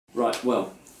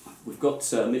Well, we've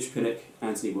got Mitch Pinnock,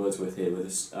 Anthony Wordsworth here with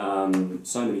us.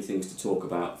 So many things to talk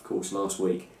about. Of course, last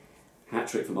week,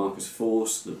 hat-trick for Marcus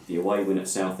Force, the away win at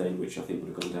Southend, which I think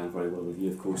would have gone down very well with you,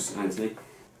 of course, Anthony.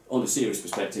 On a serious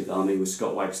perspective, I mean, with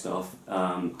Scott Wagstaff,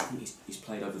 I think he's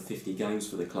played over 50 games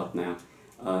for the club now.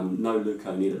 No Luke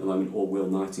O'Neill at the moment, or Will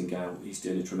Nightingale. He's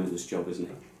doing a tremendous job, isn't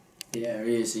he? Yeah,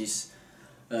 he is.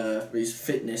 His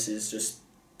fitness is just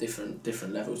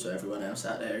different level to everyone else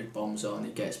out there. He bombs on,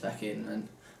 he gets back in, and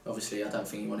obviously I don't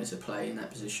think he wanted to play in that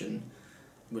position.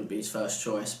 It wouldn't be his first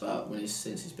choice, but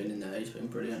since he's been in there, he's been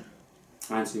brilliant.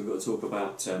 Anthony, we've got to talk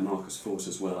about Marcus Force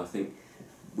as well. I think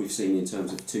we've seen in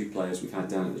terms of two players we've had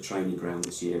down at the training ground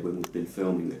this year when we've been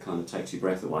filming that kind of takes your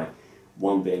breath away.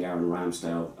 One being Aaron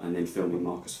Ramsdale, and then filming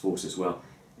Marcus Force as well.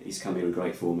 He's come here in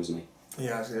great form, isn't he?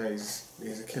 Yeah, he's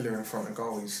a killer in front of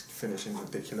goal. His finishing's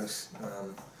ridiculous.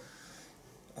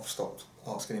 I've stopped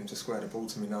asking him to square the ball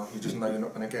to me now. You just know you're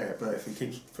not going to get it, but if he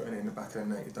keeps putting it in the back of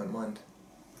the net, you don't mind.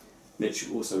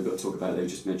 Mitch, also we've got to talk about it, you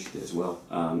just mentioned it as well,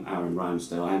 Aaron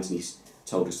Ramsdale. Anthony's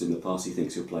told us in the past he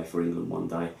thinks he'll play for England one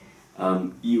day.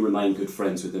 You remain good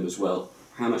friends with him as well.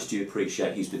 How much do you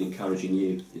appreciate he's been encouraging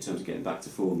you in terms of getting back to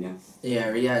form, yeah?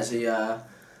 Yeah, he has.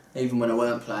 Even when I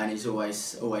weren't playing, he's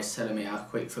always telling me how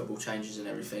quick football changes and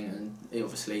everything, and he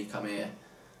obviously come here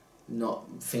not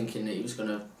thinking that he was going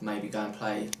to maybe go and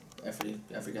play every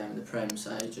game in the Prem,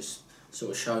 so he just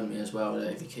sort of showed me as well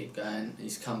that if he keep going,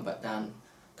 he's come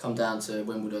down to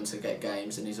Wimbledon to get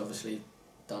games, and he's obviously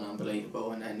done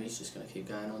unbelievable, and then he's just going to keep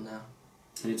going on now.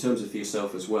 And in terms of for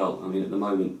yourself as well, I mean, at the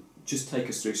moment, just take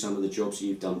us through some of the jobs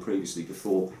you've done previously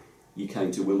before you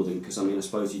came to Wimbledon, because I mean, I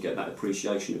suppose you get that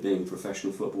appreciation of being a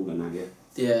professional footballer now, yeah?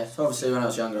 Yeah, so obviously when I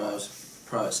was younger I was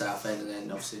pro at Southend, and then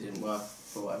obviously didn't work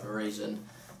for whatever reason.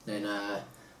 Then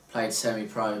played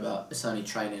semi-pro, but it's only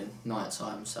training night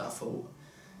time, so I thought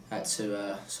I had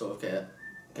to sort of get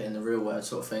in the real world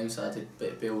sort of thing. So I did a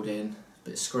bit of building, a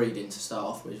bit of screeding to start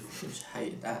off with, which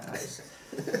hated that.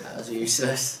 That was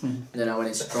useless. And then I went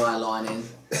into dry lining,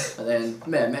 but then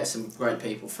met some great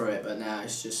people through it. But now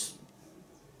it's just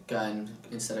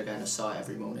instead of going to site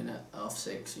every morning at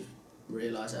 6:30, you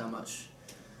realise how much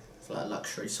like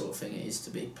luxury sort of thing it is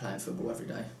to be playing football every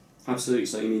day. Absolutely.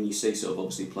 So you mean you see sort of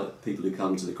obviously people who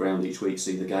come to the ground each week,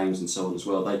 see the games and so on as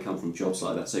well. They come from jobs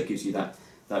like that, so it gives you that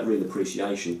real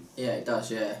appreciation. Yeah, it does.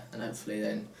 Yeah, and hopefully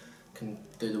then can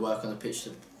do the work on the pitch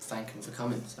to thank them for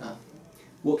coming. So.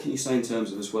 What can you say in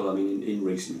terms of as well? I mean, in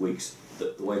recent weeks,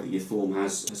 the way that your form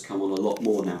has come on a lot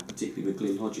more now, particularly with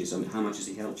Glyn Hodges. I mean, how much has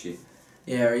he helped you?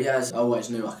 Yeah, he has. I always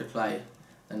knew I could play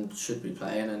and should be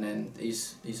playing, and then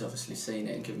he's obviously seen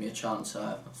it and given me a chance. So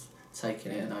I've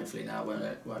taken it, and hopefully now won't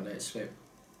let it slip.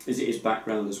 Is it his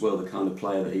background as well, the kind of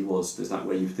player that he was? Is that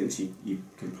where you think you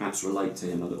can perhaps relate to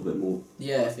him a little bit more?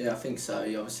 Yeah, I think so.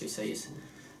 He obviously sees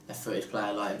a footed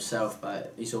player like himself,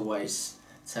 but he's always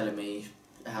telling me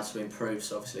how to improve.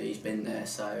 So obviously he's been there,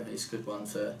 so he's a good one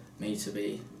for me to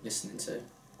be listening to.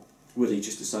 Woody,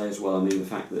 just to say as well, I mean, the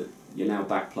fact that you're now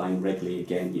back playing regularly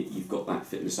again, you've got that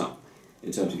fitness up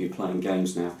in terms of you playing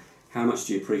games now. How much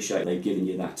do you appreciate they've given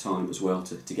you that time as well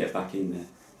to get back in there?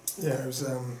 Yeah, it was.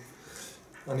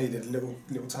 I needed a little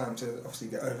time to obviously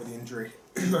get over the injury,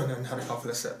 and then had a couple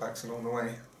of setbacks along the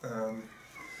way.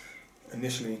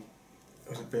 Initially, it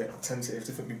was a bit tentative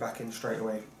to put me back in straight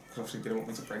away, because obviously didn't want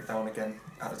me to break down again.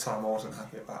 At the time, I wasn't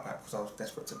happy about that because I was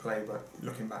desperate to play. But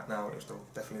looking back now, it was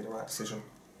definitely the right decision.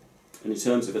 And in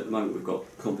terms of at the moment, we've got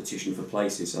competition for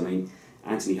places. I mean,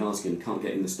 Anthony Harskin can't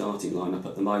get in the starting lineup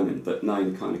at the moment, but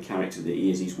knowing the kind of character that he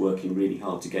is, he's working really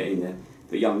hard to get in there.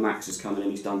 But young Max has come in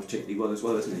and he's done particularly well as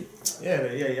well, hasn't he? Yeah,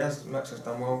 he has. Max has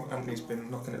done well. Anthony's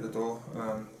been knocking at the door.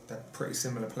 They're pretty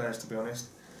similar players, to be honest.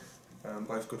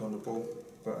 Both good on the ball.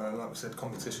 But like we said,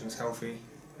 competition's healthy.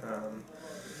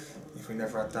 If we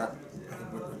never had that, I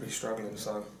think we'd be struggling.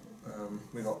 So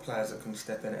we've got players that can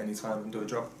step in at any time and do a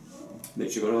job.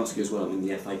 Mitch, I've got to ask you as well, I mean,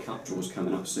 the FA Cup draw's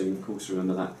coming up soon. Of course,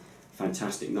 remember that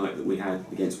fantastic night that we had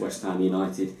against West Ham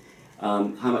United. How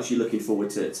much are you looking forward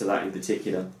to that in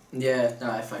particular? Yeah,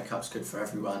 no, FA Cup's good for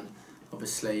everyone.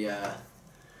 Obviously, yeah,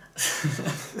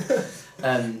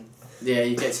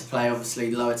 you get to play.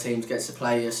 Obviously, lower teams get to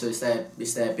play, so it's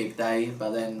their big day.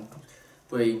 But then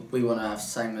we want to have the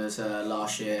same as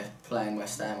last year playing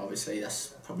West Ham. Obviously,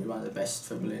 that's probably one of the best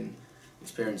footballing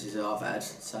experiences that I've had.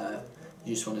 So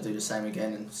you just want to do the same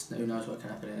again, and who knows what can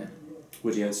happen in it.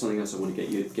 Woody, there's something else I want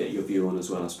to get your view on as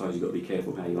well. I suppose you've got to be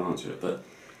careful how you answer it, but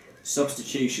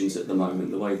substitutions at the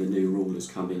moment, the way the new rule has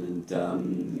come in,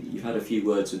 and you've had a few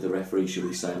words with the referee, shall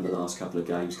we say, in the last couple of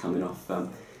games coming off.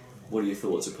 What are your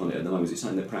thoughts upon it at the moment? Is it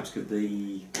something that perhaps could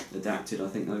be adapted, I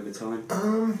think, over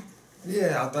time?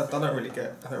 Yeah, I don't really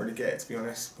get it, to be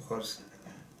honest, because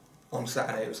on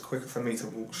Saturday it was quicker for me to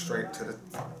walk straight to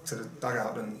the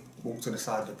dugout than walk to the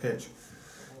side of the pitch.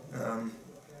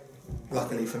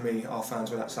 Luckily for me, our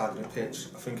fans were that side of the pitch.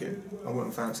 I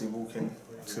wouldn't fancy walking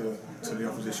to the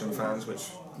opposition fans, which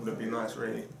would have been nice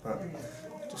really, but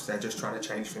they're just trying to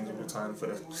change things all the time for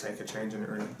the sake of changing it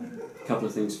really. A couple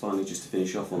of things finally just to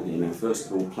finish off on here now. First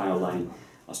of all, Plough Lane.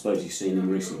 I suppose you've seen in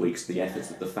recent weeks the efforts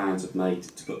that the fans have made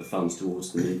to put the funds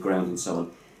towards the new ground and so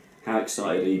on. How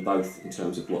excited are you both in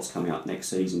terms of what's coming up next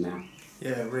season now?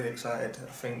 Yeah, really excited.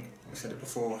 I think I said it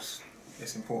before,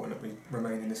 it's important that we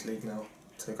remain in this league now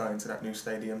to go into that new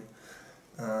stadium.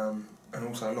 And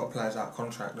also a lot of players out of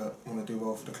contract that want to do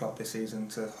well for the club this season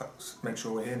to make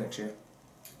sure we're here next year.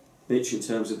 Mitch, in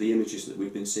terms of the images that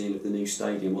we've been seeing of the new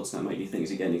stadium, what's that make you think?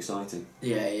 Is it getting exciting?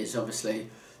 Yeah, it's obviously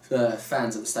the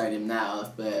fans at the stadium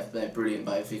now. They're brilliant.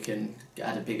 But if you can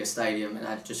add a bigger stadium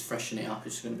and just freshen it up,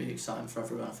 it's going to be exciting for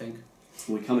everyone, I think.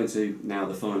 We come into now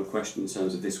the final question in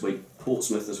terms of this week.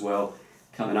 Portsmouth as well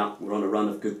coming up. We're on a run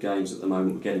of good games at the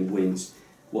moment. We're getting wins.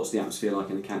 What's the atmosphere like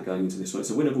in the camp going into this one? It's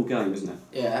a winnable game, isn't it?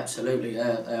 Yeah, absolutely. They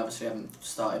obviously haven't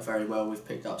started very well. We've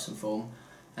picked up some form,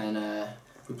 and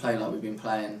if we play like we've been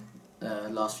playing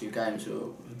last few games,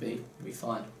 we'll be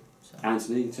fine. So.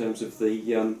 Anthony, in terms of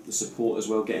the support as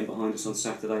well, getting behind us on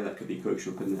Saturday, that could be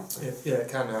crucial, couldn't it? Yeah, it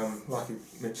can. Like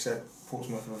Mitch said,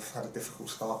 Portsmouth have had a difficult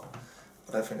start.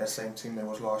 I don't think they're the same team they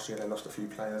was last year. They lost a few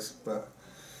players, but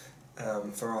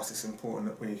for us, it's important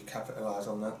that we capitalise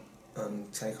on that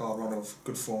and take our run of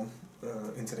good form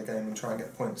into the game and try and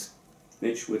get points.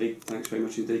 Mitch, Woody, thanks very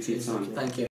much indeed for your time.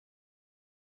 Thank you.